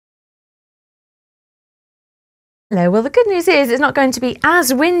Hello. Well, the good news is it's not going to be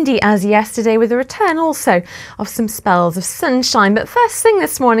as windy as yesterday, with a return also of some spells of sunshine. But first thing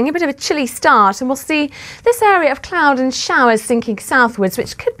this morning, a bit of a chilly start, and we'll see this area of cloud and showers sinking southwards,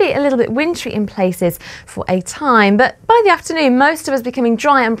 which could be a little bit wintry in places for a time. But by the afternoon, most of us becoming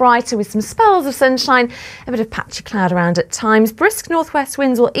dry and brighter with some spells of sunshine, a bit of patchy cloud around at times. Brisk northwest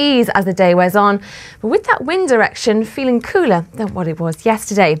winds will ease as the day wears on, but with that wind direction feeling cooler than what it was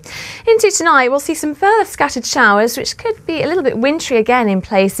yesterday. Into tonight, we'll see some further scattered showers, which could be a little bit wintry again in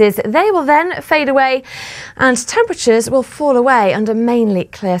places. They will then fade away and temperatures will fall away under mainly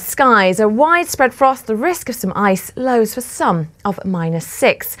clear skies. A widespread frost, the risk of some ice, lows for some of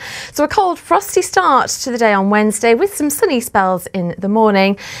 -6. So a cold, frosty start to the day on Wednesday with some sunny spells in the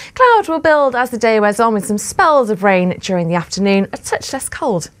morning. Cloud will build as the day wears on with some spells of rain during the afternoon, a touch less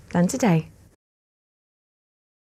cold than today.